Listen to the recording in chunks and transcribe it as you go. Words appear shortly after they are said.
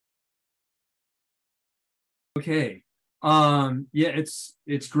Okay. Yeah,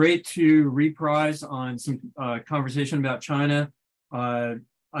 it's great to reprise on some conversation about China. I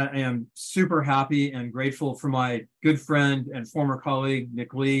am super happy and grateful for my good friend and former colleague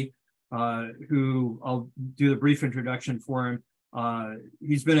Nick Lee, who I'll do the brief introduction for him.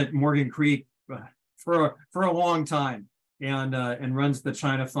 He's been at Morgan Creek for a long time and runs the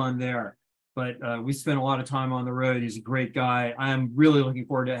China Fund there. But we spent a lot of time on the road. He's a great guy. I am really looking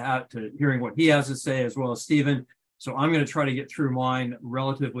forward to hearing what he has to say, as well as Stephen. So I'm going to try to get through mine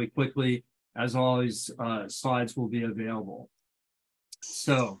relatively quickly. As always, slides will be available.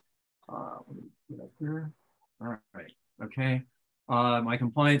 So let me put up here. All right. Okay. My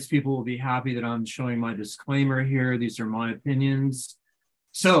compliance people will be happy that I'm showing my disclaimer here. These are my opinions.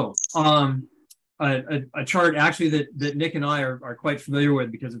 So a chart actually that Nick and I are quite familiar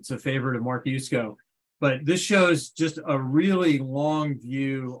with because it's a favorite of Mark Yusko. But this shows just a really long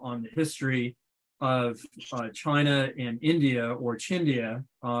view on the history of China and India, or Chindia,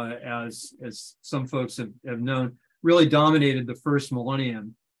 as some folks have known, really dominated the first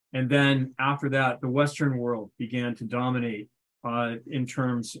millennium. And then after that, the Western world began to dominate in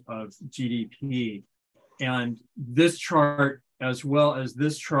terms of GDP. And this chart, as well as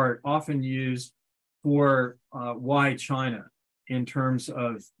this chart, often used for why China, in terms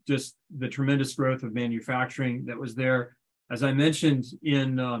of just the tremendous growth of manufacturing that was there. As I mentioned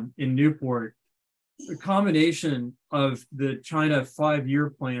in Newport, the combination of the China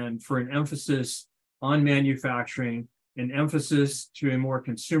 5-year plan for an emphasis on manufacturing, an emphasis to a more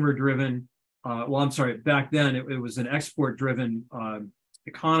consumer-driven, back then it was an export-driven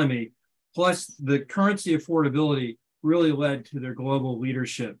economy, plus the currency affordability really led to their global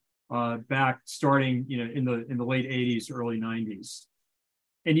leadership back starting in the late 80s, early 90s.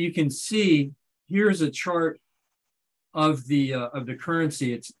 And you can see here's a chart of the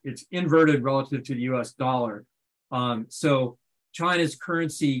currency. It's inverted relative to the US dollar. So China's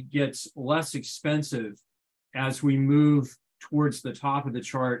currency gets less expensive as we move towards the top of the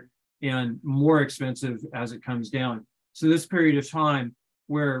chart and more expensive as it comes down. So this period of time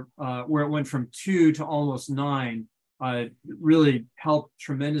where it went from 2 to almost 9 really helped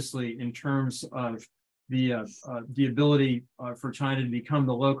tremendously in terms of the ability for China to become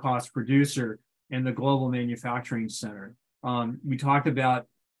the low-cost producer and the global manufacturing center. We talked about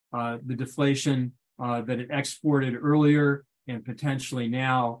the deflation that it exported earlier and potentially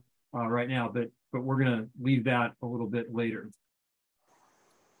now, right now, but we're going to leave that a little bit later.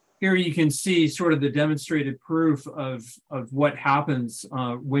 Here you can see sort of the demonstrated proof of what happens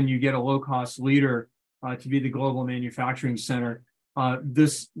when you get a low-cost leader to be the global manufacturing center.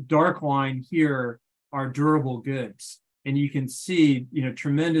 This dark line here are durable goods, and you can see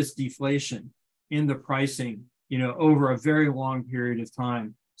tremendous deflation in the pricing over a very long period of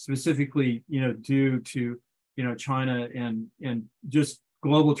time, specifically due to China and just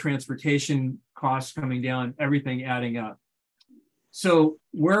global transportation costs coming down, everything adding up. So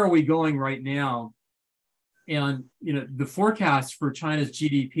where are we going right now? And the forecast for China's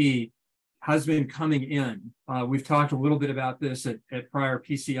GDP has been coming in. We've talked a little bit about this at prior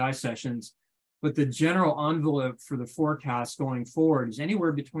PCI sessions, but the general envelope for the forecast going forward is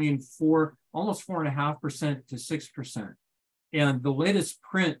anywhere between almost 4.5% to 6%. And the latest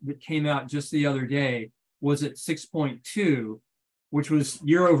print that came out just the other day was at 6.2, which was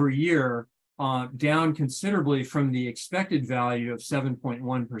year over year, down considerably from the expected value of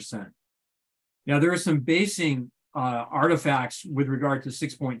 7.1%. Now, there are some basing artifacts with regard to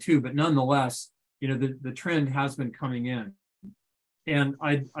 6.2, but nonetheless, the trend has been coming in. And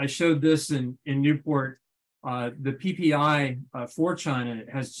I showed this in Newport. The PPI for China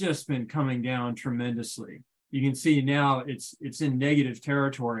has just been coming down tremendously. You can see now it's in negative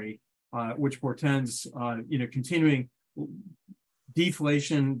territory, which portends continuing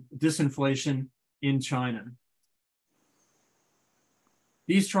deflation, disinflation in China.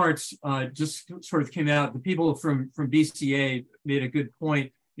 These charts just sort of came out. The people from BCA made a good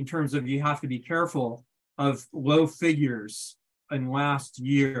point in terms of you have to be careful of low figures in last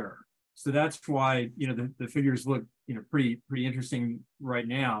year. So that's why the figures look pretty interesting right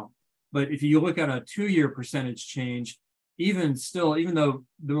now. But if you look at a 2-year percentage change, even though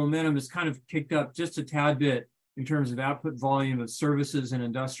the momentum is kind of kicked up just a tad bit in terms of output volume of services and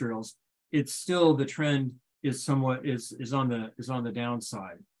industrials, it's still, the trend is somewhat is on the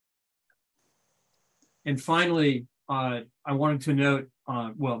downside. And finally, I wanted to note,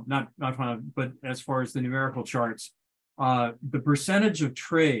 not finally, but as far as the numerical charts, the percentage of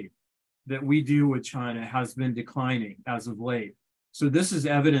trade that we do with China has been declining as of late. So this is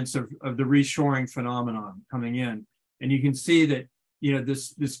evidence of the reshoring phenomenon coming in. And you can see that,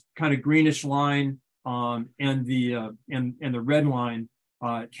 this kind of greenish line and the red line,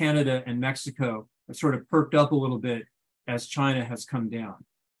 Canada and Mexico, have sort of perked up a little bit as China has come down.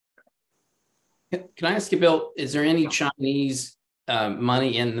 Can I ask you, Bill, is there any Chinese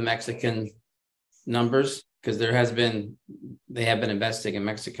money in the Mexican numbers? Because they have been investing in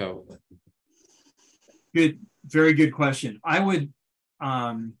Mexico. Very good question. I would,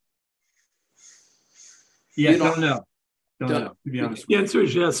 don't know. Don't know, to be honest. The answer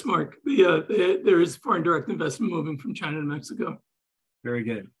is yes, Mark. There is foreign direct investment moving from China to Mexico. Very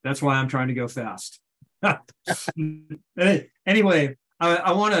good. That's why I'm trying to go fast. Anyway,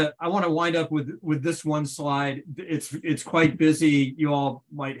 I want to wind up with this one slide. It's quite busy. You all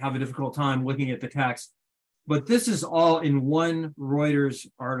might have a difficult time looking at the text, but this is all in one Reuters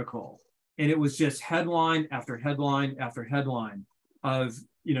article, and it was just headline after headline after headline of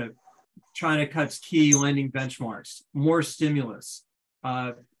China cuts key lending benchmarks, more stimulus.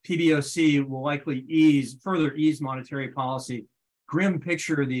 PBOC will likely further ease monetary policy. Grim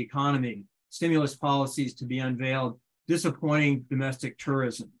picture of the economy. Stimulus policies to be unveiled. Disappointing domestic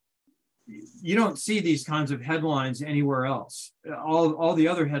tourism. You don't see these kinds of headlines anywhere else. All the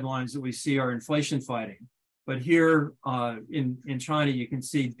other headlines that we see are inflation fighting. But here in China, you can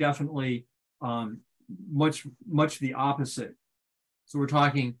see definitely much the opposite. So we're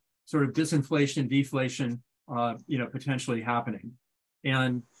talking sort of disinflation, deflation, potentially happening.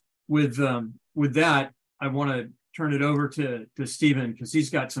 And with that, I want to turn it over to Stephen, because he's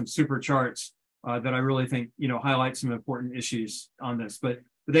got some super charts that I really think highlight some important issues on this. But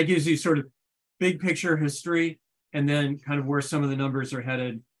that gives you sort of big picture history, and then kind of where some of the numbers are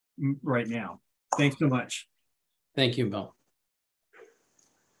headed right now. Thanks so much. Thank you, Bill.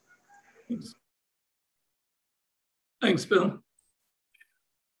 Thanks, Bill.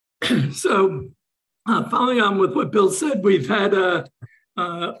 So following on with what Bill said, we've had a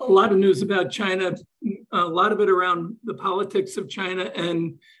lot of news about China, a lot of it around the politics of China,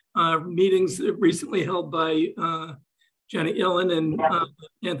 and meetings recently held by Janet Yellen and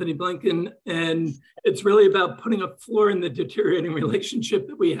Anthony Blinken. And it's really about putting a floor in the deteriorating relationship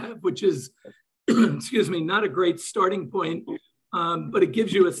that we have, which is, not a great starting point, but it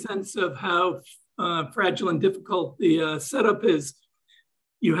gives you a sense of how fragile and difficult the setup is.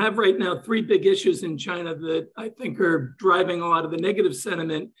 You have right now three big issues in China that I think are driving a lot of the negative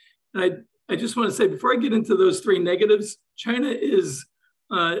sentiment. And I just want to say, before I get into those three negatives, China is,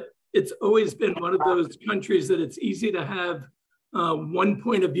 it's always been one of those countries that it's easy to have one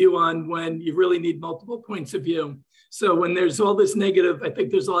point of view on when you really need multiple points of view. So when there's all this negative, I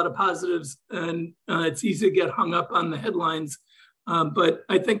think there's a lot of positives, and it's easy to get hung up on the headlines. But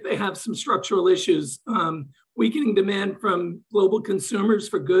I think they have some structural issues. Weakening demand from global consumers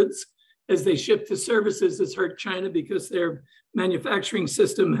for goods as they shift to services has hurt China, because their manufacturing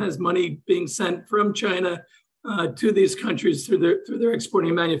system has money being sent from China to these countries through their exporting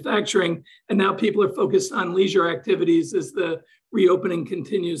and manufacturing. And now people are focused on leisure activities as the reopening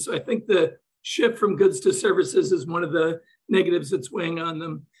continues. So I think the shift from goods to services is one of the negatives that's weighing on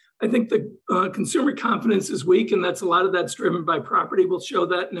them. I think the consumer confidence is weak, and a lot of that's driven by property. We'll show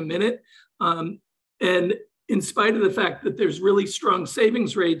that in a minute. And in spite of the fact that there's really strong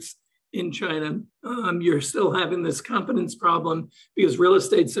savings rates in China, you're still having this confidence problem because real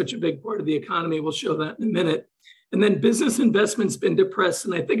estate's such a big part of the economy. We'll show that in a minute. And then business investment's been depressed,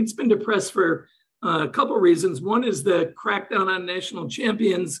 and I think it's been depressed for a couple of reasons. One is the crackdown on national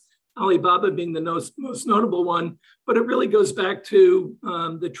champions, Alibaba being the most notable one, but it really goes back to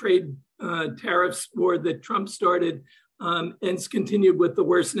the trade tariffs war that Trump started, and it's continued with the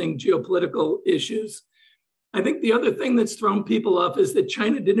worsening geopolitical issues. I think the other thing that's thrown people off is that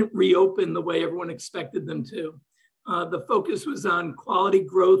China didn't reopen the way everyone expected them to. The focus was on quality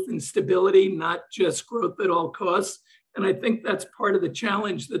growth and stability, not just growth at all costs. And I think that's part of the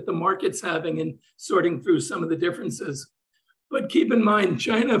challenge that the market's having in sorting through some of the differences. But keep in mind,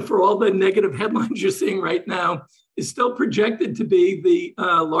 China, for all the negative headlines you're seeing right now, is still projected to be the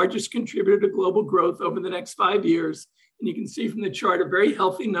largest contributor to global growth over the next 5 years. And you can see from the chart a very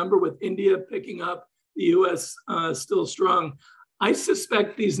healthy number, with India picking up, the US still strong. I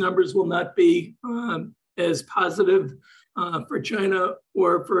suspect these numbers will not be as positive for China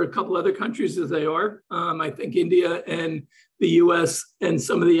or for a couple other countries as they are. I think India and the US and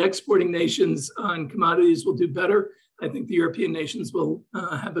some of the exporting nations on commodities will do better. I think the European nations will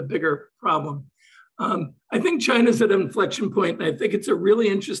have a bigger problem. I think China's at an inflection point, and I think it's a really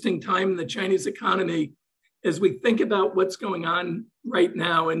interesting time in the Chinese economy as we think about what's going on right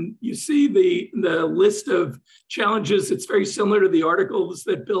now. And you see the list of challenges. It's very similar to the articles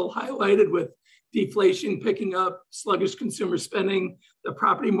that Bill highlighted, with deflation picking up, sluggish consumer spending, The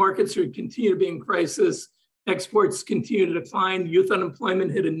property markets are continue to be in crisis. Exports continue to decline. Youth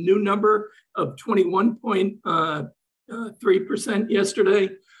unemployment hit a new number of 21.3% yesterday.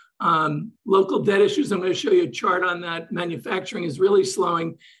 Local debt issues, I'm going to show you a chart on that. Manufacturing is really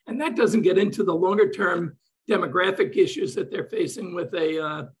slowing, and that doesn't get into the longer term demographic issues that they're facing with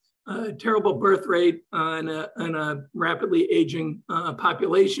a terrible birth rate and a rapidly aging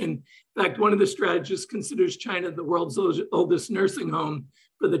population. In fact, one of the strategists considers China the world's oldest nursing home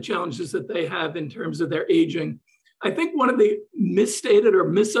for the challenges that they have in terms of their aging. I think one of the misstated or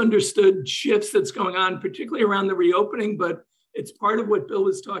misunderstood shifts that's going on, particularly around the reopening, but it's part of what Bill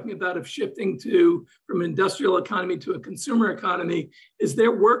was talking about of shifting from an industrial economy to a consumer economy, is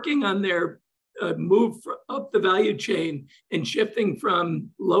they're working on their move up the value chain and shifting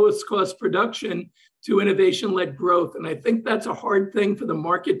from lowest cost production to innovation-led growth. And I think that's a hard thing for the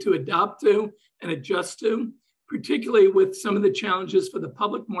market to adopt to and adjust to, particularly with some of the challenges for the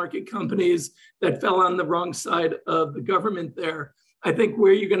public market companies that fell on the wrong side of the government there. I think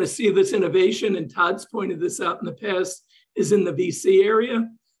where you're going to see this innovation, and Todd's pointed this out in the past, is in the VC area.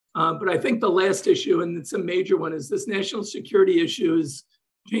 But I think the last issue, and it's a major one, is this national security issue is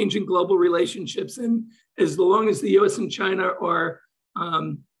changing global relationships. And as long as the US and China are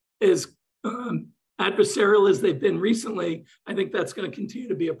as adversarial as they've been recently, I think that's going to continue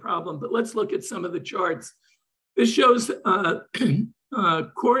to be a problem. But let's look at some of the charts. This shows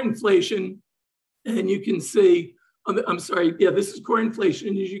core inflation, and you can see, this is core inflation.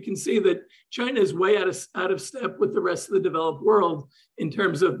 And you can see that China is way out of step with the rest of the developed world in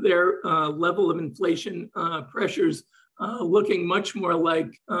terms of their level of inflation pressures, looking much more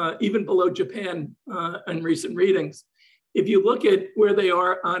like even below Japan in recent readings. If you look at where they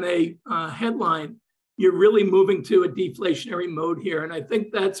are on a headline, you're really moving to a deflationary mode here. And I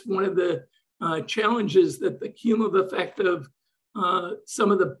think that's one of the challenges, that the cumulative effect of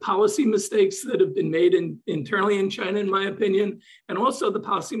some of the policy mistakes that have been made internally in China, in my opinion, and also the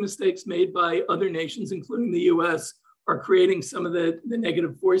policy mistakes made by other nations, including the US, are creating some of the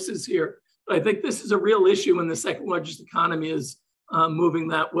negative forces here. But I think this is a real issue when the second largest economy is moving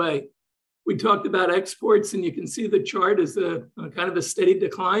that way. We talked about exports, and you can see the chart is a kind of a steady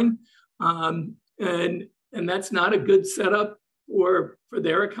decline. And that's not a good setup for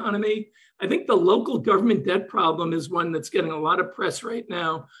their economy. I think the local government debt problem is one that's getting a lot of press right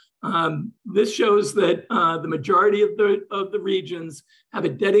now. This shows that the majority of the regions have a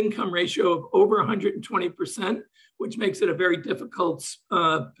debt income ratio of over 120%, which makes it a very difficult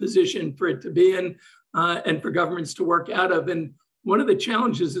position for it to be in and for governments to work out of. And one of the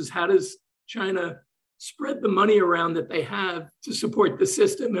challenges is, how does China spread the money around that they have to support the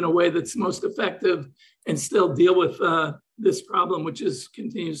system in a way that's most effective and still deal with this problem, which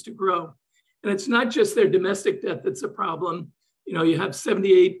continues to grow. And it's not just their domestic debt that's a problem. You know, you have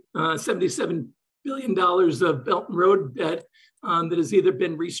 $77 billion of Belt and Road debt that has either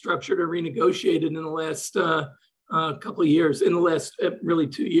been restructured or renegotiated in the last couple of years, in the last really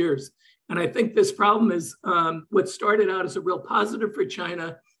 2 years. And I think this problem is what started out as a real positive for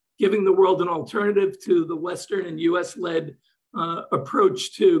China, giving the world an alternative to the Western and US-led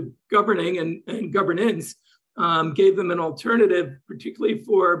approach to governing and governance, gave them an alternative, particularly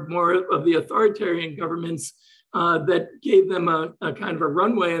for more of the authoritarian governments, that gave them a kind of a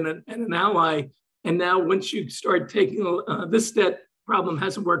runway and an ally. And now once you start taking, this debt problem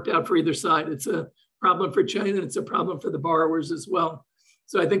hasn't worked out for either side. It's a problem for China, and it's a problem for the borrowers as well.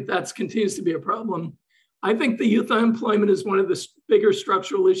 So I think that continues to be a problem. I think the youth unemployment is one of the bigger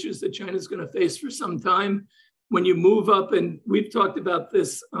structural issues that China is going to face for some time. When you move up, and we've talked about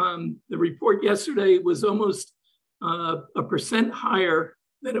this, the report yesterday was almost 1% higher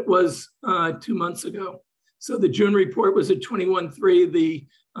than it was 2 months ago. So the June report was at 21.3. The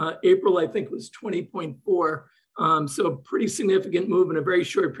April, I think, was 20.4. So a pretty significant move in a very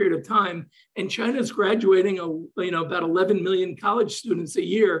short period of time. And China's graduating, about 11 million college students a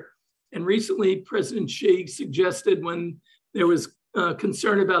year. And recently, President Xi suggested, when there was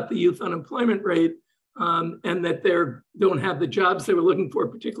concern about the youth unemployment rate and that they don't have the jobs they were looking for,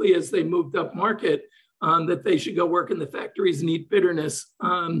 particularly as they moved up market, that they should go work in the factories and eat bitterness.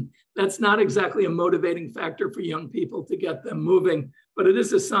 That's not exactly a motivating factor for young people to get them moving, but it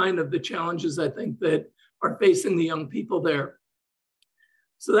is a sign of the challenges, I think, that are facing the young people there.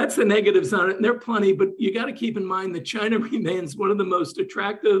 So that's the negatives on it, and there are plenty, but you got to keep in mind that China remains one of the most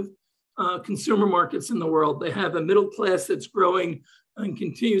attractive consumer markets in the world. They have a middle class that's growing and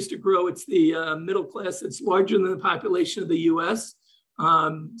continues to grow. It's the middle class that's larger than the population of the US.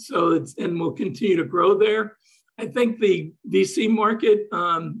 And will continue to grow there. I think the VC market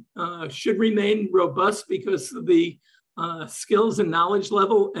should remain robust because of the skills and knowledge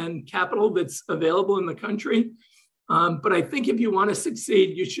level and capital that's available in the country. But I think if you want to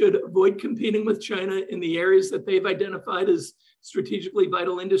succeed, you should avoid competing with China in the areas that they've identified as strategically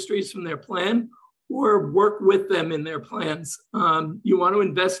vital industries from their plan, or work with them in their plans. You want to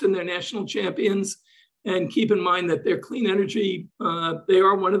invest in their national champions and keep in mind that their clean energy, they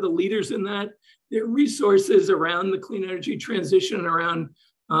are one of the leaders in that. Their resources around the clean energy transition, around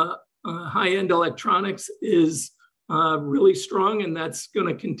high-end electronics is really strong, and that's going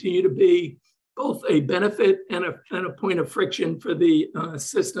to continue to be both a benefit and a point of friction for the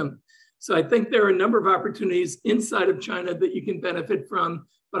system. So I think there are a number of opportunities inside of China that you can benefit from.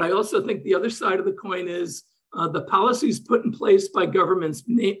 But I also think the other side of the coin is the policies put in place by governments,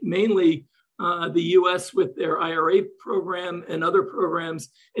 mainly the US with their IRA program and other programs,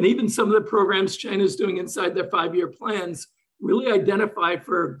 and even some of the programs China's doing inside their 5-year plans, really identify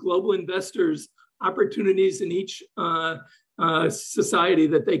for global investors opportunities in each society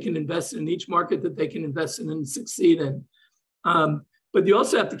that they can invest in, each market that they can invest in and succeed in. But you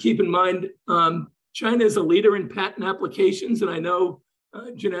also have to keep in mind, China is a leader in patent applications, and I know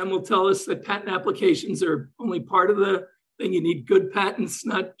Janam will tell us that patent applications are only part of the thing. You need good patents,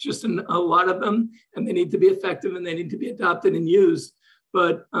 not just a lot of them, and they need to be effective and they need to be adopted and used.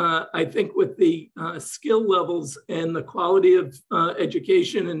 But I think with the skill levels and the quality of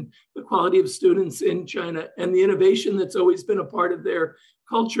education and the quality of students in China and the innovation that's always been a part of their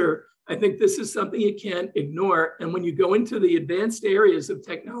culture, I think this is something you can't ignore. And when you go into the advanced areas of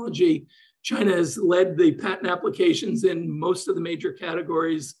technology, China has led the patent applications in most of the major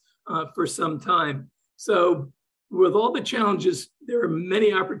categories for some time. So with all the challenges, there are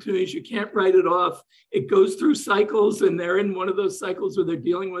many opportunities. You can't write it off. It goes through cycles, and they're in one of those cycles where they're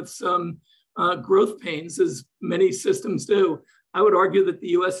dealing with some growth pains, as many systems do. I would argue that the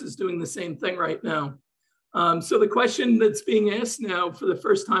US is doing the same thing right now. So the question that's being asked now for the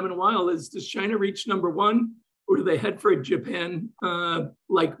first time in a while is, does China reach number one, or do they head for a Japan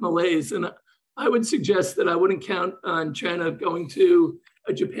like malaise? And I would suggest that I wouldn't count on China going to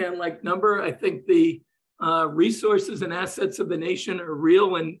a Japan-like number. I think the resources and assets of the nation are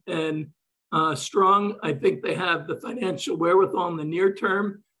real and strong. I think they have the financial wherewithal in the near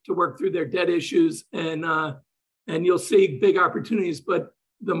term to work through their debt issues, and you'll see big opportunities. But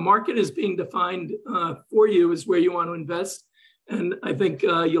the market is being defined for you as where you want to invest. And I think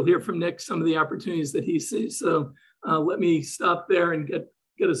you'll hear from Nick some of the opportunities that he sees. So let me stop there and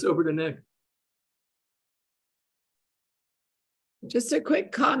get us over to Nick. Just a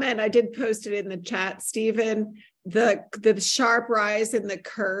quick comment. I did post it in the chat, Stephen. The sharp rise in the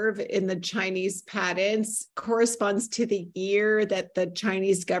curve in the Chinese patents corresponds to the year that the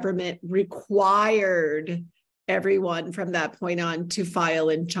Chinese government required everyone from that point on to file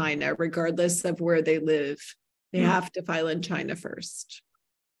in China, regardless of where they live. They have to file in China first.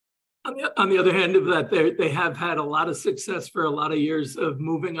 On the other hand of that, they have had a lot of success for a lot of years of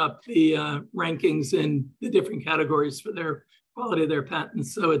moving up the rankings in the different categories for their quality of their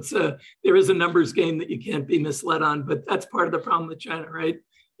patents. So there is a numbers game that you can't be misled on, but that's part of the problem with China, right?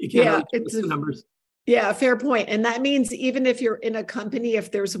 You can't it's the numbers. Yeah, fair point. And that means even if you're in a company,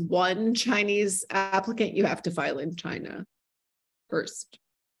 if there's one Chinese applicant, you have to file in China first.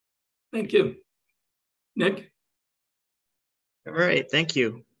 Thank you. Nick? All right, thank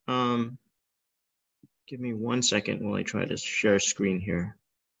you. Give me 1 second while I try to share screen here.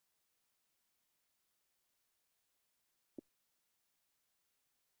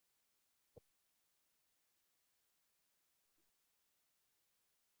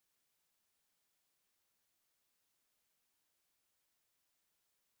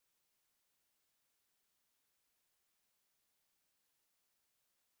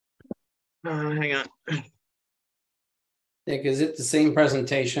 Hang on. Nick, is it the same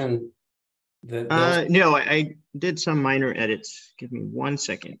presentation? That no, I did some minor edits. Give me 1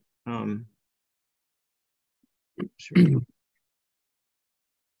 second. Hang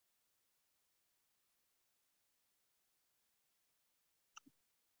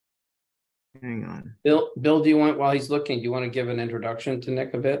on. Bill, do you want, while he's looking, do you want to give an introduction to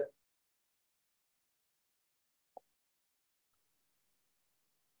Nick a bit?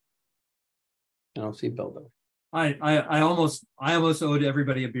 I don't see Bill though. I almost owed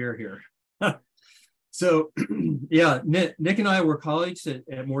everybody a beer here. So yeah, Nick and I were colleagues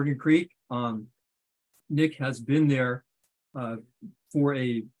at Morgan Creek. Nick has been there for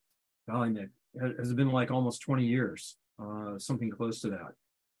Nick has been like almost 20 years, something close to that,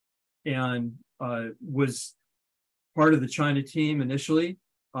 and was part of the China team initially,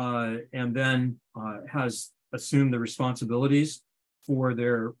 and then has assumed the responsibilities for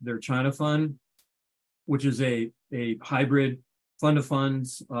their China fund, which is a a hybrid fund of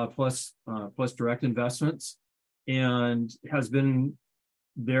funds plus direct investments, and has been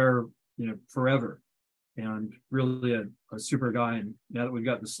there, forever, and really a super guy. And now that we've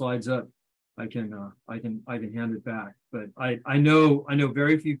got the slides up, I can hand it back. But I know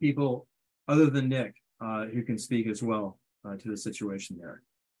very few people other than Nick who can speak as well to the situation there.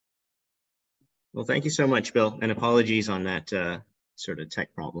 Well, thank you so much, Bill, and apologies on that sort of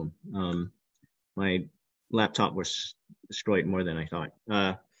tech problem. My laptop was destroyed more than I thought.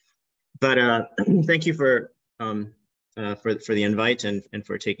 But thank you for the invite and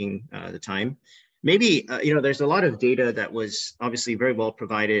for taking the time. Maybe there's a lot of data that was obviously very well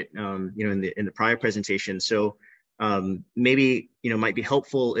provided in the prior presentation. So maybe might be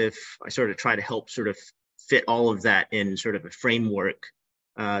helpful if I sort of try to help sort of fit all of that in sort of a framework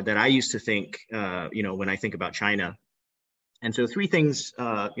that I used to think when I think about China. And so three things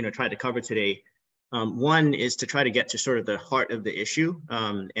try to cover today. One is to try to get to sort of the heart of the issue,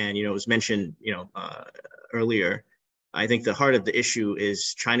 and it was mentioned earlier. I think the heart of the issue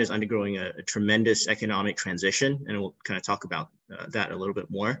is China's undergoing a tremendous economic transition, and we'll kind of talk about that a little bit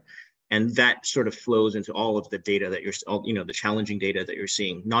more. And that sort of flows into all of the data that the challenging data that you're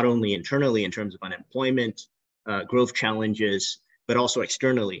seeing, not only internally in terms of unemployment, growth challenges, but also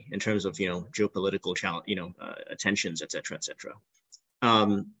externally in terms of geopolitical tensions, et cetera, et cetera.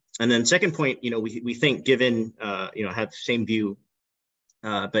 And then second point, we think given have the same view,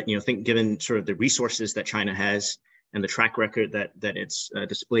 but think given sort of the resources that China has and the track record that it's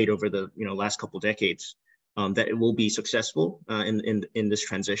displayed over the last couple of decades, that it will be successful in this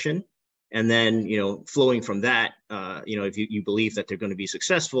transition. And then flowing from that, if you believe that they're going to be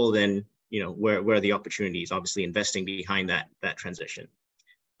successful, then where are the opportunities? Obviously, investing behind that transition.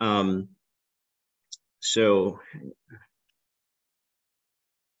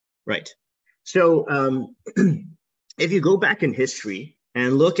 Right. So if you go back in history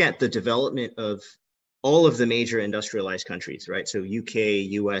and look at the development of all of the major industrialized countries, right? So UK,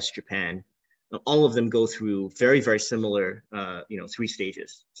 US, Japan, all of them go through very, very similar, three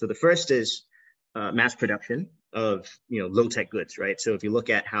stages. So the first is mass production of, low-tech goods, right? So if you look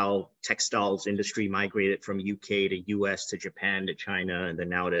at how textiles industry migrated from UK to US to Japan to China, and then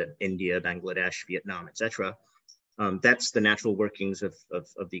now to India, Bangladesh, Vietnam, et cetera, that's the natural workings of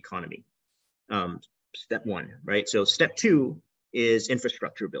the economy. Step one, right? So step two is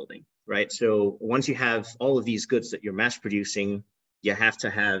infrastructure building, right? So once you have all of these goods that you're mass producing, you have to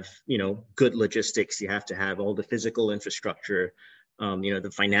have, good logistics. You have to have all the physical infrastructure,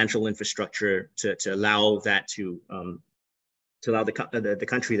 the financial infrastructure to allow that to allow the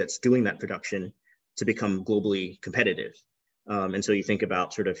country that's doing that production to become globally competitive. And so you think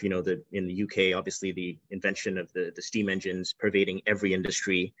about sort of, in the UK, obviously the invention of the steam engines pervading every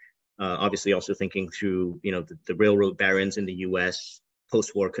industry. Obviously also thinking through, the railroad barons in the US,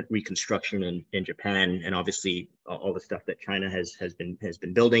 post-war reconstruction in Japan, and obviously all the stuff that China has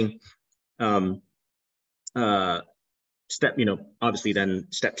been building. Obviously then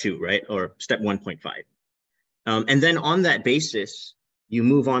step two, right? Or step 1.5. And then on that basis, you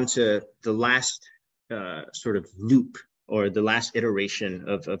move on to the last sort of loop, or the last iteration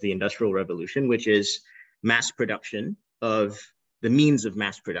of the Industrial Revolution, which is mass production of the means of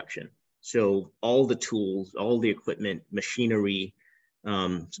mass production. So all the tools, all the equipment, machinery,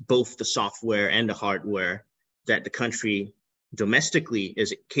 both the software and the hardware that the country domestically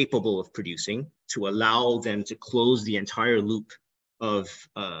is capable of producing, to allow them to close the entire loop of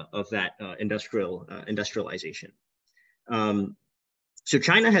that industrialization. So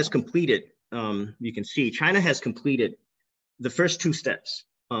China has completed, you can see China has completed the first two steps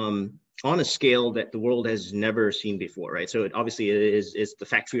on a scale that the world has never seen before, right? So obviously it is the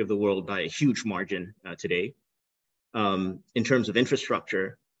factory of the world by a huge margin today. In terms of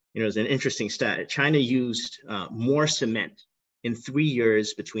infrastructure, it's an interesting stat. China used more cement in 3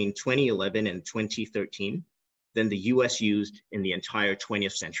 years between 2011 and 2013 than the US used in the entire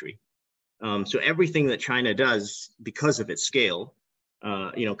 20th century. So everything that China does, because of its scale,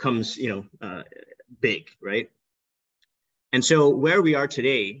 comes, big, right? And so where we are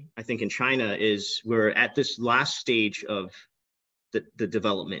today, I think in China, is we're at this last stage of the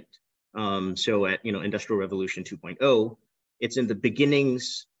development. So at, Industrial Revolution 2.0, it's in the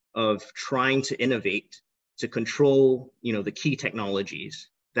beginnings of trying to innovate, to control, the key technologies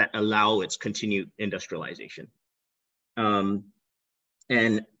that allow its continued industrialization.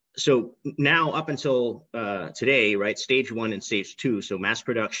 And so now up until today, right, stage one and stage two, so mass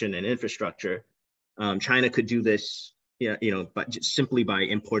production and infrastructure, China could do this, but just simply by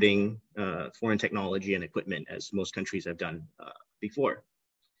importing foreign technology and equipment, as most countries have done before.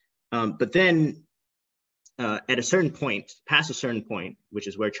 But then at a certain point, past a certain point, which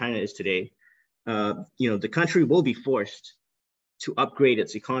is where China is today, the country will be forced to upgrade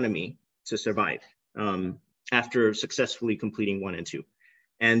its economy to survive after successfully completing 1 and 2.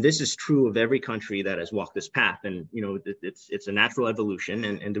 And this is true of every country that has walked this path. And, it's a natural evolution.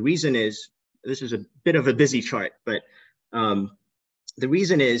 And the reason is, this is a bit of a busy chart, but the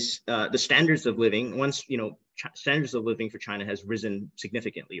reason is the standards of living, standards of living for China has risen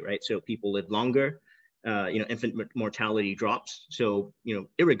significantly, right? So people live longer, infant mortality drops. So,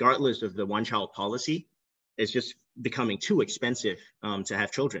 irregardless of the one-child policy, it's just becoming too expensive to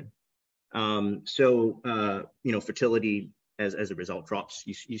have children. Fertility as a result drops.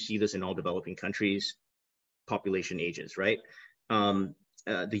 You see this in all developing countries. Population ages, right?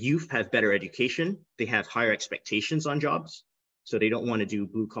 The youth have better education. They have higher expectations on jobs. So they don't want to do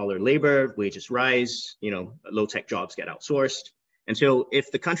blue collar labor, wages rise, low tech jobs get outsourced. And so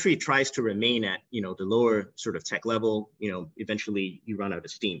if the country tries to remain at, the lower sort of tech level, eventually you run out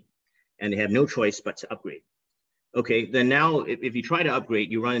of steam and they have no choice but to upgrade. Okay, then now if you try to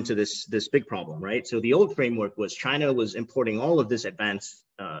upgrade, you run into this big problem, right? So the old framework was China was importing all of this advanced,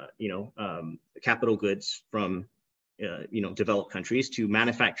 capital goods from, developed countries to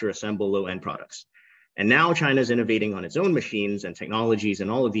manufacture, assemble low-end products. And now China is innovating on its own machines and technologies and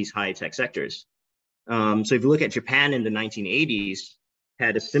all of these high-tech sectors. So if you look at Japan in the 1980s,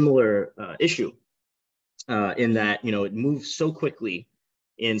 had a similar issue in that, it moved so quickly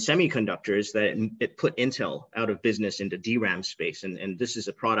in semiconductors that it put Intel out of business into DRAM space. And this is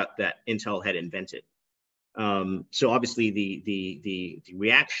a product that Intel had invented. So obviously the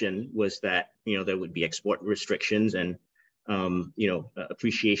reaction was that, there would be export restrictions and,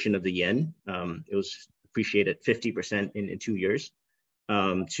 appreciation of the yen. It was appreciated 50% in 2 years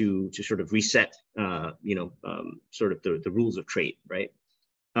to sort of reset, sort of the rules of trade, right?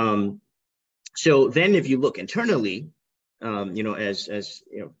 So then if you look internally, as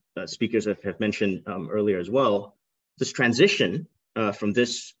speakers have mentioned earlier as well, this transition from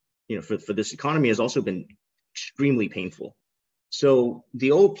this, for this economy has also been extremely painful. So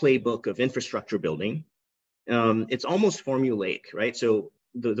the old playbook of infrastructure building, it's almost formulaic, right? So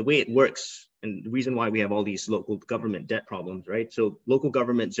the way it works, and the reason why we have all these local government debt problems, right? So local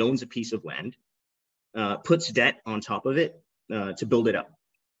government zones a piece of land, puts debt on top of it to build it up,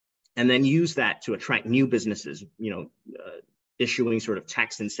 and then use that to attract new businesses, issuing sort of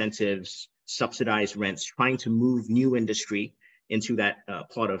tax incentives, subsidized rents, trying to move new industry into that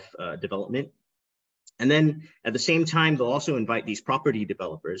plot of development. And then at the same time, they'll also invite these property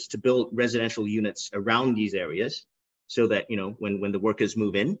developers to build residential units around these areas so that, when the workers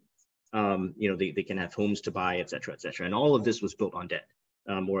move in, they can have homes to buy, et cetera, et cetera. And all of this was built on debt,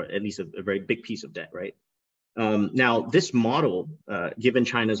 or at least a very big piece of debt, right? Now, this model, given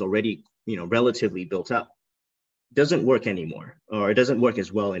China's already, relatively built up, doesn't work anymore, or it doesn't work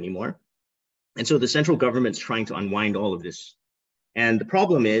as well anymore. And so the central government's trying to unwind all of this. And the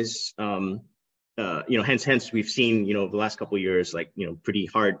problem is, hence we've seen, over the last couple of years, pretty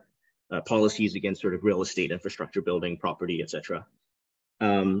hard policies against sort of real estate infrastructure building, property, et cetera.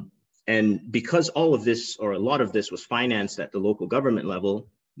 And because all of this, or a lot of this, was financed at the local government level,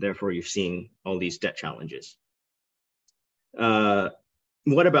 therefore you're seeing all these debt challenges.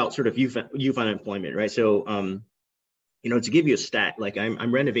 What about sort of youth unemployment, right? So, to give you a stat,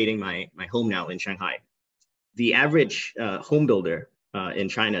 I'm renovating my home now in Shanghai. The average home builder in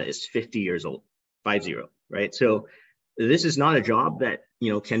China is 50 years old, 50, right? So this is not a job that,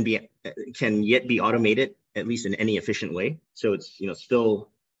 can yet be automated, at least in any efficient way. So it's,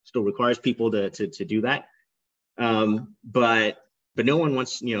 still requires people to do that. But no one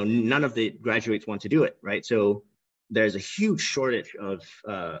wants, none of the graduates want to do it, right? So there's a huge shortage of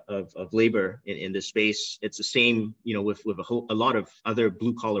labor in this space. It's the same, with a lot of other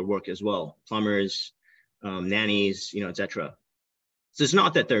blue collar work as well, plumbers, nannies, et cetera. So it's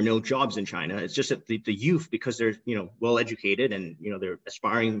not that there are no jobs in China. It's just that the youth, because they're, well educated and, they're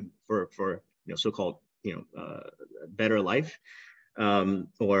aspiring for so-called, better life,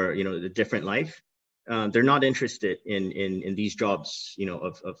 or, a different life. They're not interested in these jobs,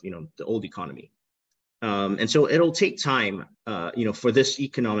 of the old economy. And so it'll take time, for this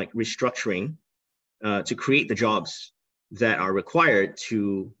economic restructuring to create the jobs that are required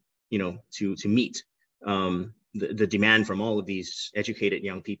to meet the demand from all of these educated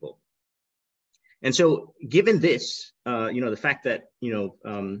young people. And so, given this, the fact that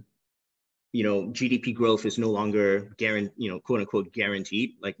GDP growth is no longer quote unquote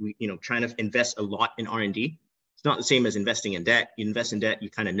guaranteed. China invests a lot in R&D. It's not the same as investing in debt. You invest in debt, you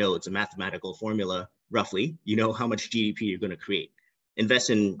kind of know it's a mathematical formula, roughly. You know how much GDP you're going to create. Invest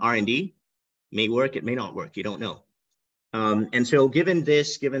in R&D, may work, it may not work. You don't know. And so given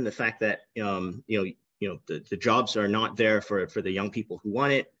the fact that the jobs are not there for the young people who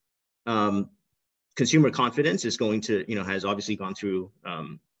want it, consumer confidence is going to has obviously gone through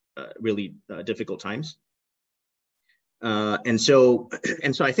really difficult times. And so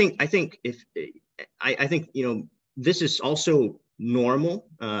I think this is also normal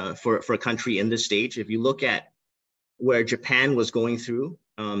for a country in this stage. If you look at where Japan was going through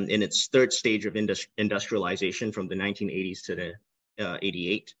in its third stage of industrialization from the 1980s to the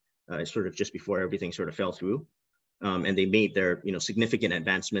 88, sort of just before everything sort of fell through, and they made their significant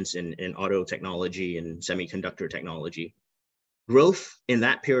advancements in auto technology and semiconductor technology. Growth in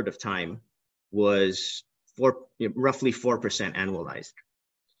that period of time was roughly 4% annualized.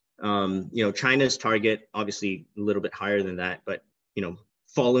 China's target obviously a little bit higher than that, but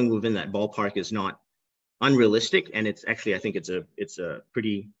falling within that ballpark is not unrealistic, and it's actually, I think it's a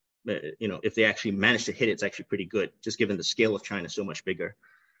pretty if they actually manage to hit it, it's actually pretty good, just given the scale of China so much bigger.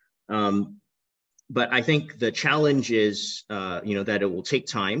 But I think the challenge is that it will take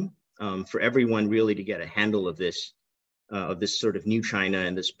time for everyone really to get a handle of this sort of new China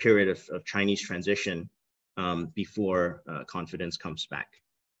and this period of Chinese transition before confidence comes back.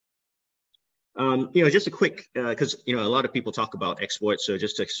 Just a quick, because a lot of people talk about exports, so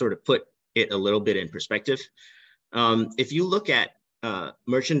just to sort of put it a little bit in perspective, if you look at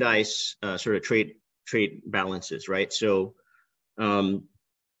merchandise sort of trade balances, right? So, in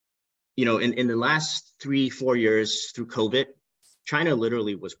the last 3-4 years through COVID, China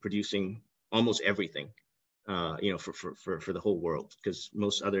literally was producing almost everything, for the whole world, because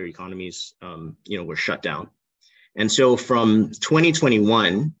most other economies, were shut down. And so from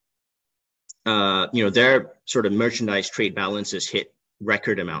 2021, their sort of merchandise trade balances hit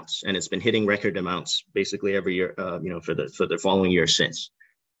record amounts, and it's been hitting record amounts basically every year, for the following year since.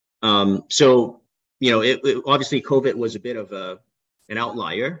 So, it obviously COVID was a bit of an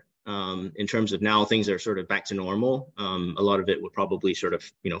outlier in terms of now things are sort of back to normal. A lot of it would probably sort of,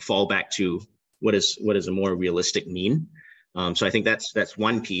 fall back to what is a more realistic mean. So I think that's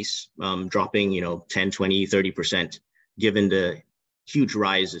one piece. Dropping, 10, 20, 30%, given the huge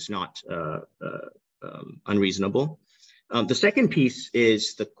rise, is not unreasonable. The second piece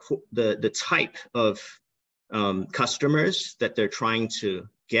is the type of customers that they're trying to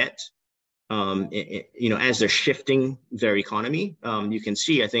get, as they're shifting their economy. You can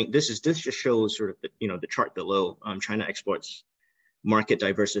see, I think this just shows sort of the chart below, China exports market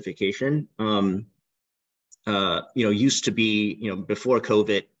diversification. Used to be, before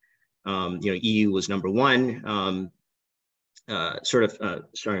COVID, EU was number one. I'm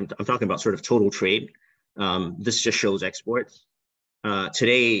talking about sort of total trade. This just shows exports.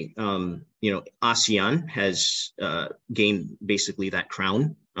 Today, ASEAN has gained basically that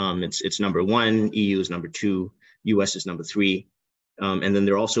crown. It's number one, EU is number two, US is number three. And then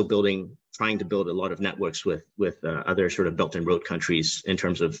they're also trying to build a lot of networks with other sort of Belt and Road countries in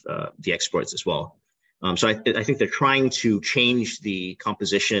terms of the exports as well. So I think they're trying to change the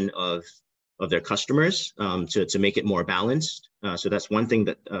composition of their customers to make it more balanced. So that's one thing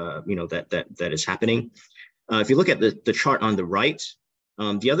that that is happening. If you look at the chart on the right,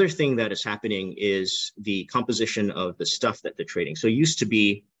 the other thing that is happening is the composition of the stuff that they're trading. So it used to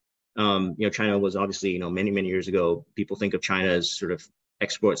be, China was obviously, many, many years ago, people think of China as sort of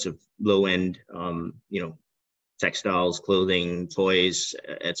exports of low end, textiles, clothing, toys,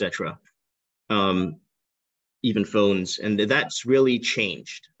 etc. Even phones, and that's really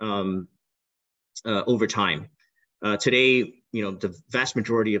changed over time. Today, the vast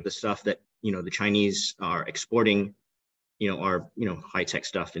majority of the stuff that the Chinese are exporting, are high tech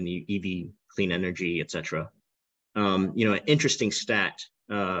stuff in the EV, clean energy, etc. An interesting stat: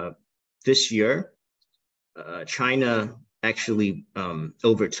 this year, China actually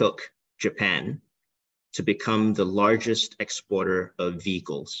overtook Japan to become the largest exporter of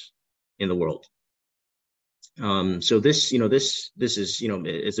vehicles in the world. So this is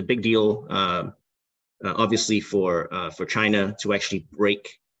it's a big deal, obviously for China to actually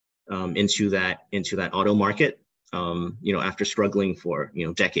break into that auto market, after struggling for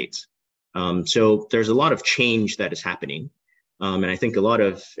decades. So there's a lot of change that is happening, and I think a lot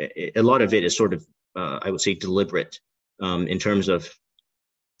of it is sort of I would say deliberate, in terms of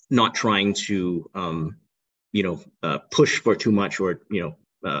not trying to push for too much, or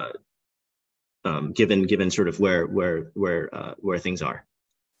given sort of where things are.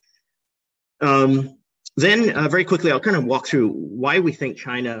 Then very quickly, I'll kind of walk through why we think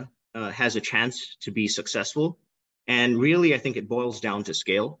China has a chance to be successful. And really, I think it boils down to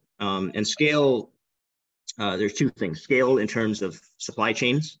scale. And scale, there's two things: scale in terms of supply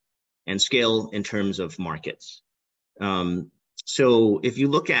chains, and scale in terms of markets. So if you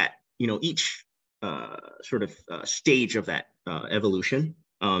look at, each stage of that evolution,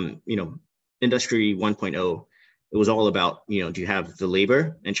 Industry 1.0, it was all about, do you have the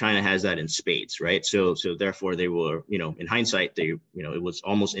labor? And China has that in spades, right? So therefore they were, in hindsight, it was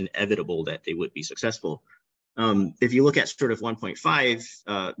almost inevitable that they would be successful. If you look at sort of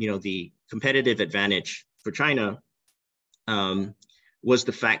 1.5, the competitive advantage for China was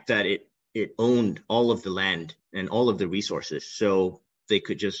the fact that it owned all of the land and all of the resources. So they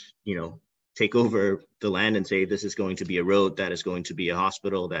could just, take over the land and say, this is going to be a road, that is going to be a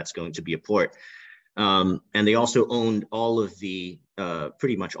hospital, that's going to be a port. And they also owned all of the,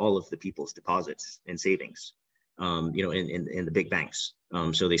 pretty much all of the people's deposits and savings, in the big banks.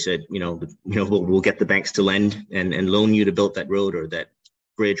 So they said, we'll get the banks to lend and loan you to build that road or that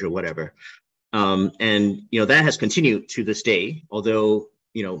bridge or whatever. And that has continued to this day, although,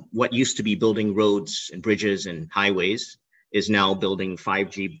 what used to be building roads and bridges and highways is now building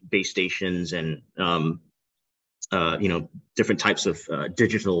 5G base stations and, different types of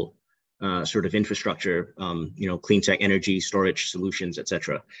digital sort of infrastructure, clean tech energy storage solutions, et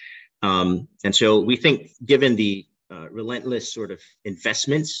cetera. And so we think, given the relentless sort of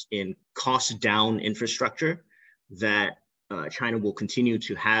investments in cost down infrastructure, that China will continue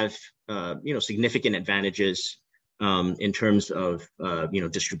to have, significant advantages in terms of,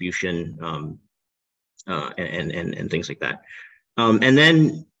 distribution and things like that. And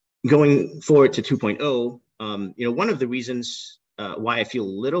then going forward to 2.0, one of the reasons why I feel a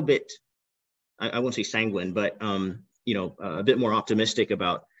little bit, I won't say sanguine, but, a bit more optimistic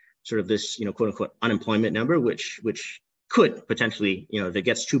about sort of this, quote unquote, unemployment number, which could potentially, if it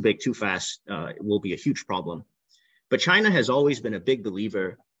gets too big too fast, it will be a huge problem. But China has always been a big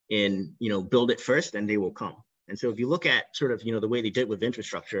believer in, build it first and they will come. And so if you look at sort of, the way they did with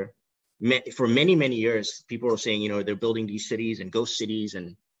infrastructure, for many, many years, people were saying, they're building these cities and ghost cities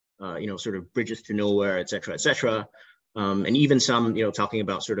and, sort of bridges to nowhere, et cetera, et cetera. And even some, talking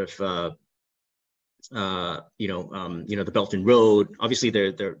about sort of, the Belt and Road. Obviously,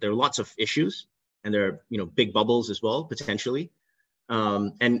 there are lots of issues, and there are big bubbles as well potentially.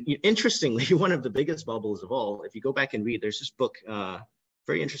 And interestingly, one of the biggest bubbles of all, if you go back and read, there's this book,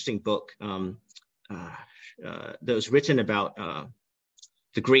 very interesting book that was written about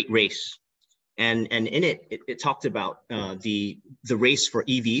the Great Race, and in it talked about the race for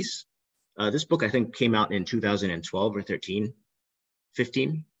EVs. This book I think came out in 2012 or 13,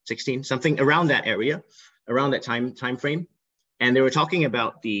 15. 16, something around that area, around that time frame. And they were talking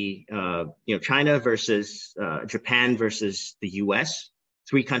about the, China versus Japan versus the US,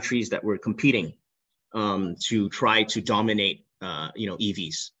 3 countries that were competing to try to dominate,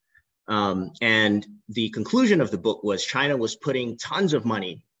 EVs. And the conclusion of the book was China was putting tons of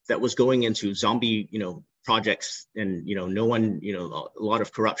money that was going into zombie, projects and, no one, a lot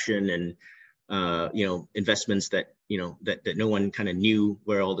of corruption and, investments that, that no one kind of knew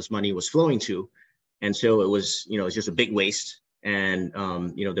where all this money was flowing to. And so it was, it's just a big waste. And,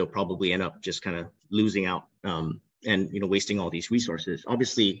 they'll probably end up just kind of losing out and, wasting all these resources.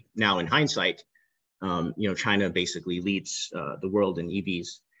 Obviously, now in hindsight, China basically leads the world in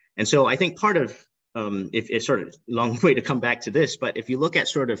EVs. And so I think part of, if it's sort of a long way to come back to this, but if you look at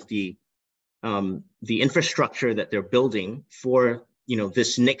sort of the infrastructure that they're building for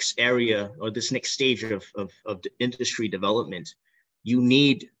this next area or this next stage of industry development, you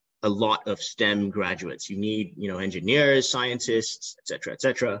need a lot of STEM graduates. You need, engineers, scientists, et cetera, et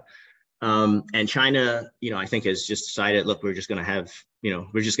cetera. And China, I think has just decided, look, we're just going to have,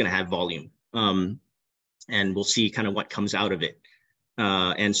 volume. And we'll see kind of what comes out of it.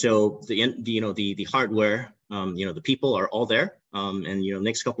 And so the hardware, the people are all there. And,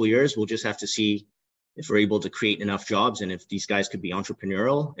 next couple of years, we'll just have to see if we're able to create enough jobs and if these guys could be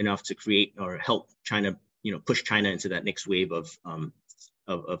entrepreneurial enough to create or help China, push China into that next wave of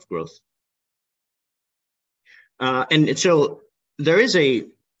growth. And so there is a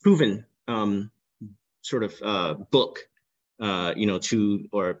proven sort of book,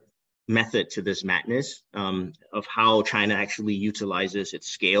 or method to this madness of how China actually utilizes its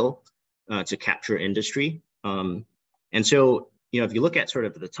scale to capture industry. And so, if you look at sort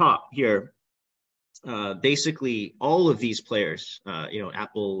of the top here, basically all of these players,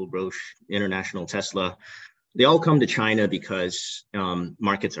 Apple, Roche, International, Tesla, they all come to China because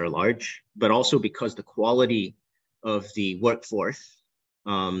markets are large, but also because the quality of the workforce,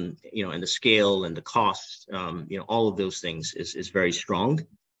 and the scale and the cost, all of those things is very strong.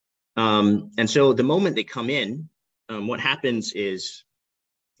 And so the moment they come in, what happens is,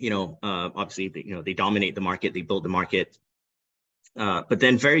 obviously, they dominate the market, they build the market. But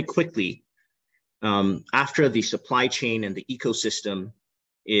then very quickly, after the supply chain and the ecosystem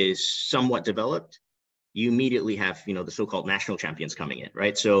is somewhat developed, you immediately have, the so-called national champions coming in,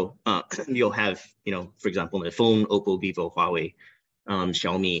 right? So you'll have, for example, in the phone, Oppo, Vivo, Huawei,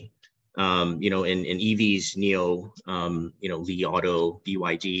 Xiaomi, in EVs, NIO, Li Auto,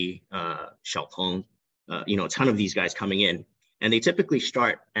 BYD, Xiaopeng, a ton of these guys coming in. And they typically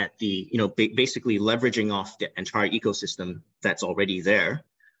start at the, basically leveraging off the entire ecosystem that's already there.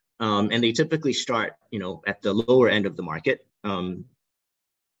 And they typically start, at the lower end of the market, to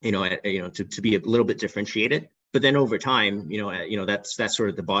be a little bit differentiated. But then over time, that's sort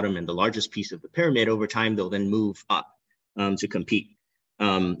of the bottom and the largest piece of the pyramid. Over time, they'll then move up to compete,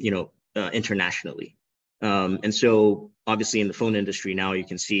 internationally. And so obviously in the phone industry now, you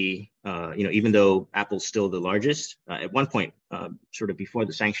can see, even though Apple's still the largest, at one point, sort of before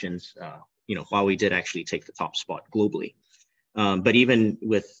the sanctions, Huawei did actually take the top spot globally. But even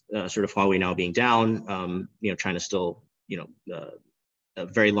with sort of Huawei now being down, China's still, a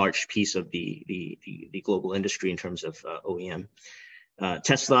very large piece of the global industry in terms of OEM.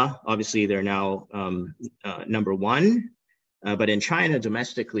 Tesla, obviously, they're now number one. But in China,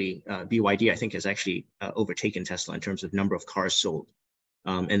 domestically, BYD, I think, has actually overtaken Tesla in terms of number of cars sold.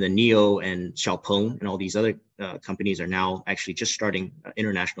 And the NIO and Xiaopeng and all these other companies are now actually just starting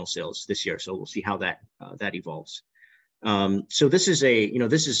international sales this year. So we'll see how that evolves. So this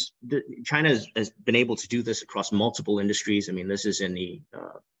is China has been able to do this across multiple industries. I mean, this is in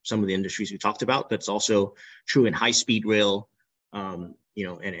some of the industries we talked about, but it's also true in high-speed rail, and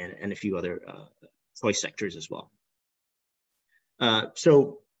a few other choice sectors as well.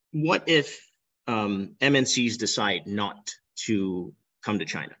 So what if MNCs decide not to come to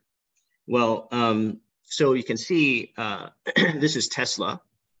China? Well, so you can see this is Tesla.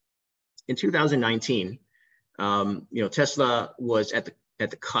 In 2019, Tesla was at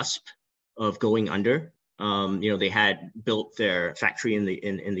the cusp of going under. They had built their factory in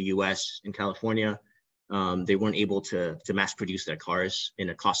the U.S. in California. They weren't able to mass produce their cars in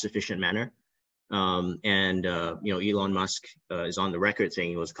a cost-efficient manner. Elon Musk is on the record saying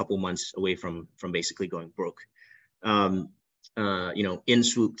he was a couple months away from basically going broke. In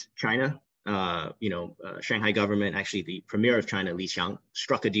swooped China. Shanghai government, actually the premier of China, Li Qiang,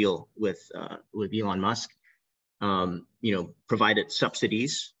 struck a deal with Elon Musk. Provided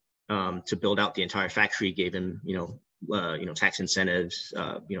subsidies to build out the entire factory, gave him tax incentives,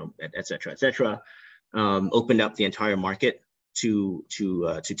 et cetera, opened up the entire market to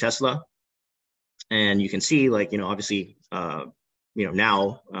Tesla. And you can see, obviously,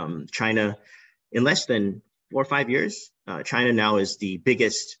 now China, in less than 4 or 5 years, China now is the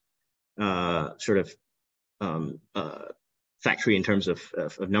biggest factory in terms of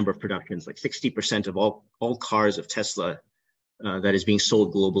number of productions. Like 60% of all cars of Tesla that is being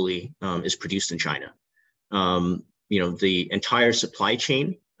sold globally is produced in China. The entire supply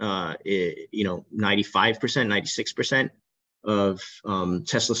chain, 95%, 96% of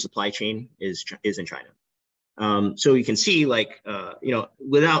Tesla supply chain is in China. So you can see,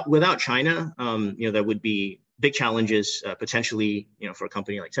 without China, there would be big challenges potentially, for a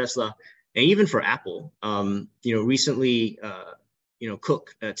company like Tesla, and even for Apple. Recently,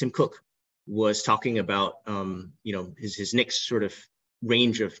 Tim Cook was talking about, his next sort of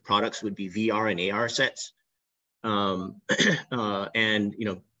range of products would be VR and AR sets, and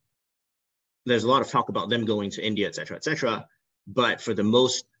there's a lot of talk about them going to India, et cetera, but for the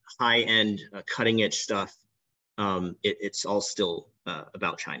most high-end, cutting-edge stuff, it's all still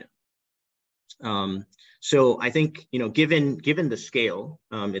about China. So I think, given the scale,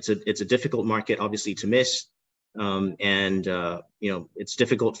 it's a difficult market, obviously, to miss, and it's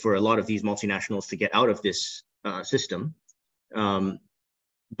difficult for a lot of these multinationals to get out of this system.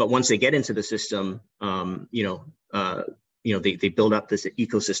 But once they get into the system, they build up this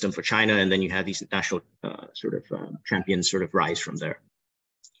ecosystem for China, and then you have these national champions sort of rise from there.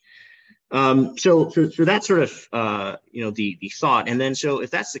 So that's sort of the thought. And then so if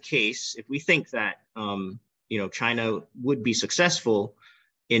that's the case, if we think that China would be successful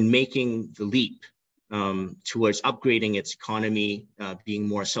in making the leap towards upgrading its economy, being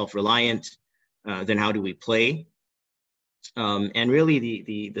more self-reliant, then how do we play? And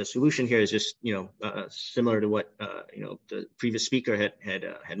really the solution here is just similar to what the previous speaker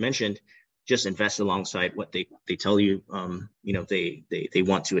had mentioned. Just invest alongside what they tell you they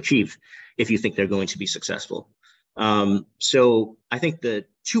want to achieve if you think they're going to be successful. So I think the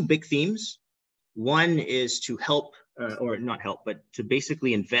two big themes, one is to help or not help, but to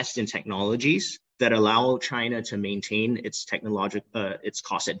basically invest in technologies that allow China to maintain its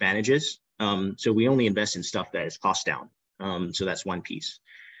cost advantages. So we only invest in stuff that is cost down. So that's one piece.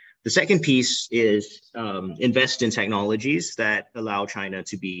 The second piece is invest in technologies that allow China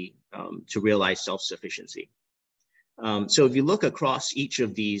to be to realize self-sufficiency. So if you look across each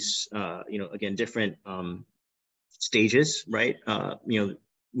of these, again, different stages, right?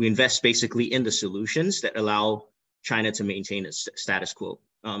 We invest basically in the solutions that allow China to maintain its status quo.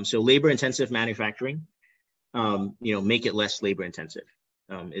 So labor-intensive manufacturing, make it less labor-intensive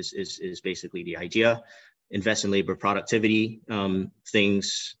is basically the idea. Invest in labor productivity,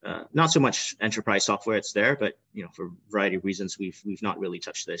 things, not so much enterprise software, it's there, but for a variety of reasons, we've not really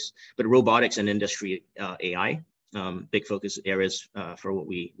touched this. But robotics and industry AI, big focus areas for what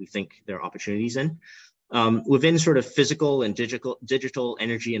we think there are opportunities in. Within sort of physical and digital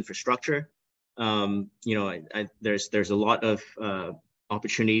energy infrastructure, there's a lot of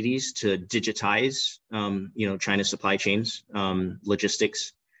opportunities to digitize, China's supply chains,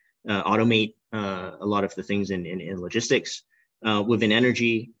 logistics, automate a lot of the things in logistics. Within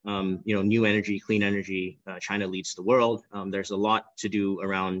energy, new energy, clean energy, China leads the world. There's a lot to do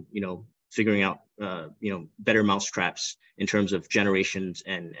around, figuring out, better mousetraps in terms of generations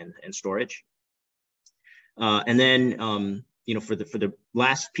and storage. And then, for the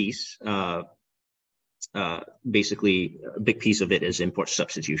last piece, basically a big piece of it is import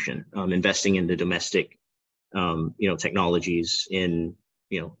substitution, investing in the domestic, technologies in,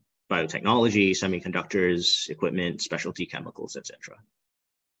 biotechnology, semiconductors, equipment, specialty chemicals, etc.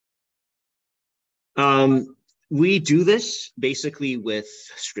 We do this basically with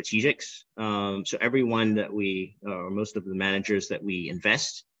strategics. So everyone that most of the managers that we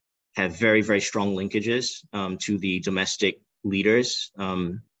invest have very, very strong linkages to the domestic leaders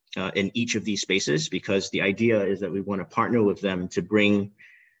in each of these spaces, because the idea is that we want to partner with them to bring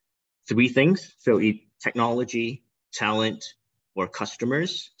three things. So technology, talent, or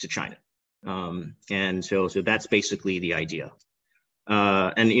customers to China. And so that's basically the idea.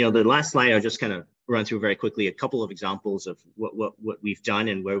 And the last slide, I'll just kind of run through very quickly a couple of examples of what we've done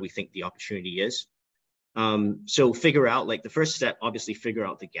and where we think the opportunity is. So figure out, like, the first step, obviously figure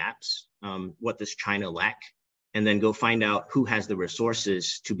out the gaps. What does China lack? And then go find out who has the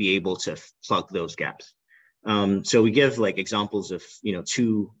resources to be able to plug those gaps. So we give like examples of,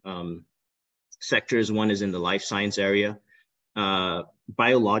 two sectors. One is in the life science area.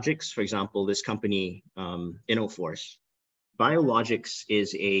 Biologics, for example, this company, Innoforce. Biologics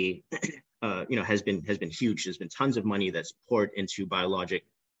is has been huge. There's been tons of money that's poured into biologic,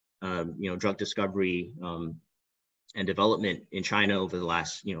 drug discovery and development in China over the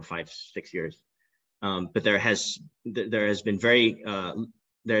last, 5-6 years. But there has been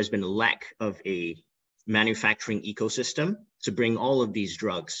a lack of a manufacturing ecosystem to bring all of these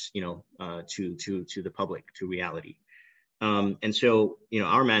drugs, to the public, to reality. And so,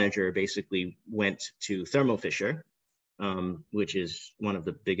 our manager basically went to Thermo Fisher, which is one of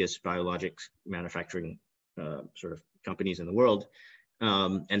the biggest biologics manufacturing sort of companies in the world,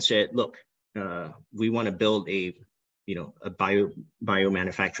 and said, look, we want to build a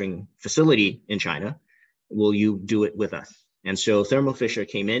biomanufacturing facility in China. Will you do it with us? And so Thermo Fisher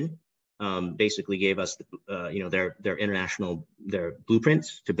came in, basically gave us, their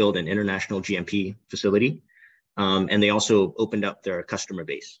blueprints to build an international GMP facility. And they also opened up their customer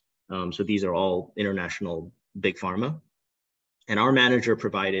base. So these are all international big pharma. And our manager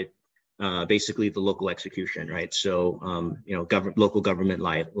provided basically the local execution, right? So, local government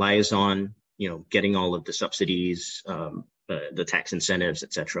liaison, getting all of the subsidies, the tax incentives,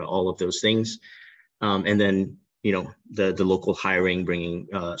 et cetera, all of those things. And then, the local hiring, bringing,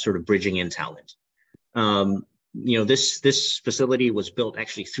 sort of bridging in talent. This facility was built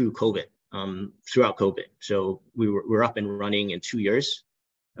actually through COVID, throughout COVID. So we're up and running in 2 years.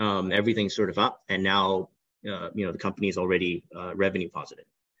 Everything's sort of up, and now, the company is already revenue positive.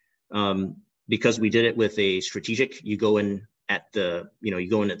 Because we did it with a strategic, you go in at the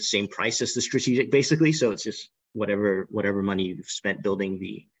same price as the strategic, basically. So it's just whatever money you've spent building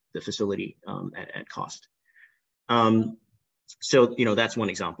the facility at cost. So, that's one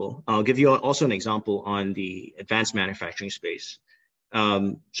example. I'll give you also an example on the advanced manufacturing space.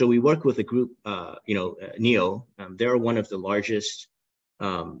 So we work with a group, NIO. They're one of the largest,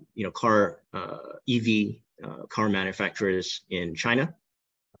 car, EV car manufacturers in China.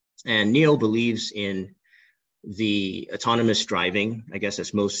 And NIO believes in the autonomous driving, I guess,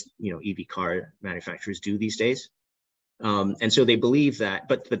 as most, EV car manufacturers do these days. And so they believe that,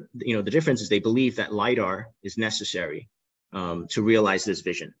 but the difference is they believe that LiDAR is necessary to realize this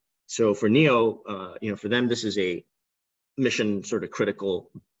vision. So for NIO, for them, this is a mission sort of critical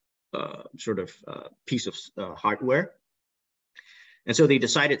piece of hardware. And so they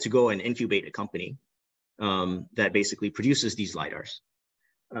decided to go and incubate a company that basically produces these LiDARs.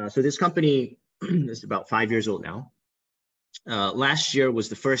 So this company is about 5 years old now. Last year was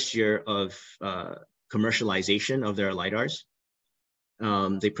the first year of commercialization of their LiDARs.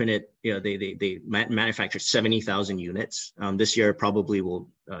 They printed, they manufactured 70,000 units. This year probably will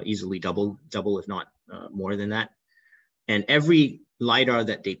easily double if not more than that. And every LiDAR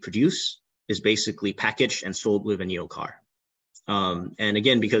that they produce is basically packaged and sold with a NIO car. And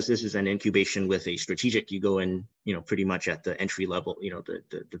again, because this is an incubation with a strategic, you go in, pretty much at the entry level,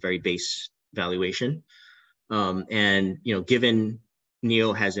 the very base valuation. And, given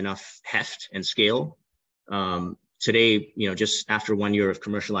NIO has enough heft and scale, today, just after 1 year of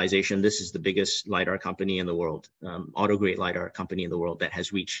commercialization, this is the biggest LiDAR company in the world, auto-grade LiDAR company in the world that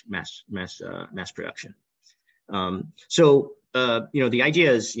has reached mass production. So the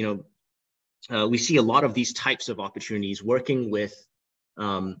idea is, we see a lot of these types of opportunities working with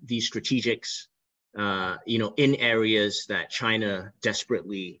these strategics, in areas that China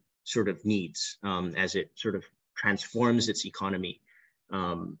desperately sort of needs as it sort of transforms its economy,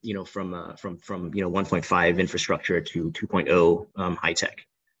 from 1.5 infrastructure to 2.0 high tech.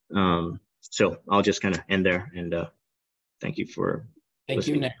 So I'll just kind of end there, and thank you for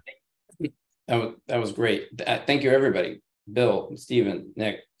listening. Nick. That was great. Thank you, everybody. Bill, Stephen,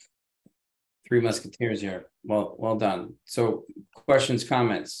 Nick, three musketeers here. Well done. So questions,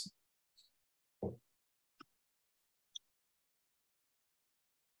 comments?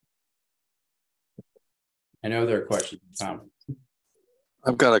 I know there are questions and comments.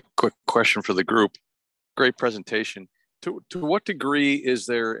 I've got a quick question for the group. Great presentation. To what degree is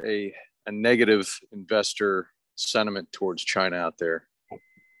there a negative investor sentiment towards China out there,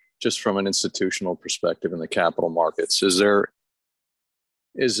 just from an institutional perspective in the capital markets? Is there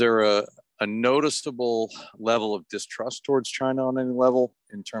a noticeable level of distrust towards China on any level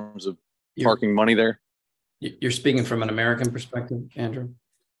in terms of parking money there? You're speaking from an American perspective, Andrew?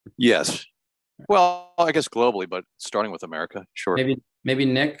 Yes. Well, I guess globally, but starting with America, sure. Maybe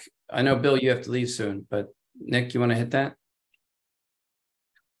Nick. I know, Bill, you have to leave soon, but Nick, you want to hit that?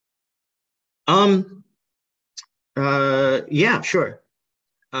 Yeah, sure.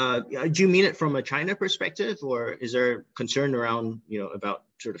 Do you mean it from a China perspective, or is there concern around, about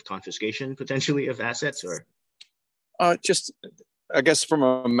sort of confiscation potentially of assets, or? Just, I guess from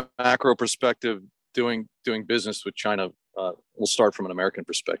a macro perspective, doing business with China, we'll start from an American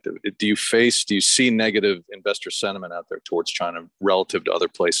perspective. Do you see negative investor sentiment out there towards China relative to other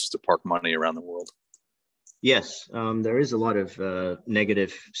places to park money around the world? Yes, there is a lot of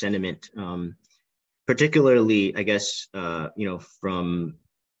negative sentiment, particularly, I guess, from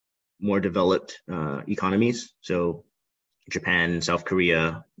more developed economies. So Japan, South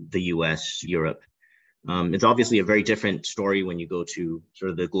Korea, the US, Europe. It's obviously a very different story when you go to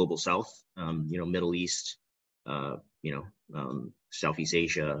sort of the global South, Middle East, Southeast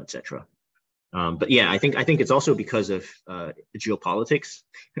Asia, etc. But yeah, I think it's also because of geopolitics,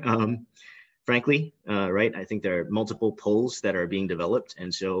 frankly, right? I think there are multiple poles that are being developed,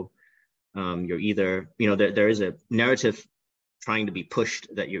 and so you're either, there is a narrative trying to be pushed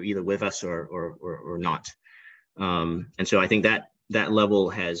that you're either with us or not, and so I think that level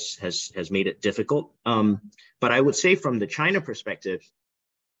has made it difficult. But I would say from the China perspective,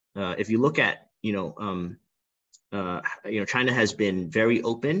 if you look at China has been very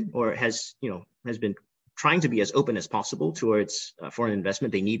open, or has been trying to be as open as possible towards foreign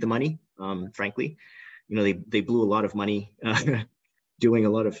investment. They need the money, frankly. They blew a lot of money doing a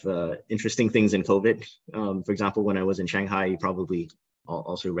lot of interesting things in COVID. For example, when I was in Shanghai, you probably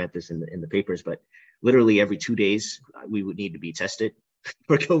also read this in the papers, but literally every 2 days we would need to be tested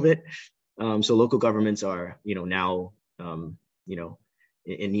for COVID. So local governments are now in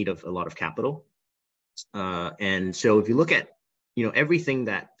need of a lot of capital. And so if you look at, everything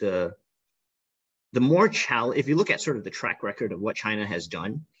that if you look at sort of the track record of what China has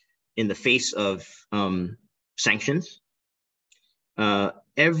done in the face of sanctions,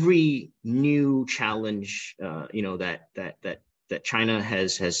 every new challenge, that China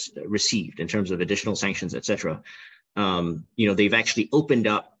has received in terms of additional sanctions, et cetera, they've actually opened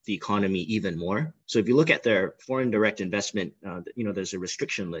up the economy even more. So if you look at their foreign direct investment, there's a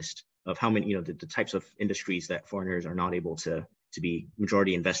restriction list of how many, the types of industries that foreigners are not able to be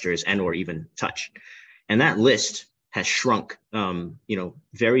majority investors and or even touch. And that list has shrunk,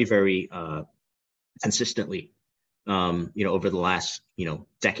 very, very consistently, over the last,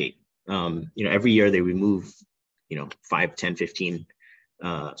 decade. Every year they remove, 5, 10, 15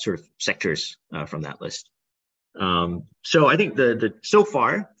 sort of sectors from that list. So I think so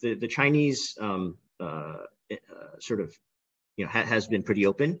far the Chinese sort of has been pretty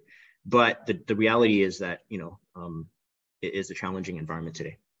open. But the reality is that, it is a challenging environment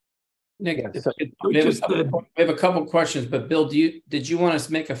today. Nick, We have a couple questions, but Bill, did you want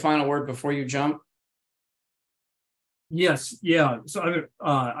to make a final word before you jump? Yes, yeah. So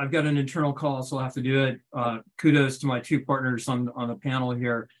I've got an internal call, so I'll have to do it. Kudos to my two partners on the panel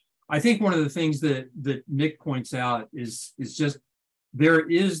here. I think one of the things that Nick points out is just there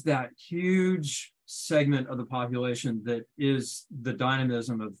is that huge segment of the population that is the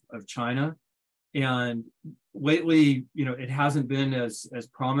dynamism of China. And lately, it hasn't been as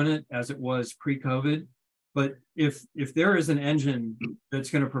prominent as it was pre-COVID. But if there is an engine that's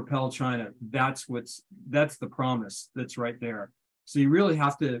going to propel China, that's the promise that's right there. So you really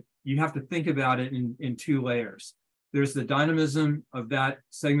have to think about it in two layers. There's the dynamism of that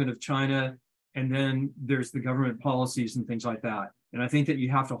segment of China, and then there's the government policies and things like that. And I think that you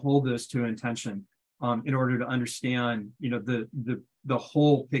have to hold those two in tension in order to understand, the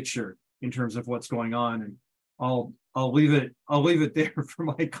whole picture in terms of what's going on. And I'll leave it there for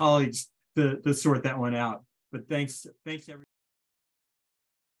my colleagues to sort that one out. But thanks everyone.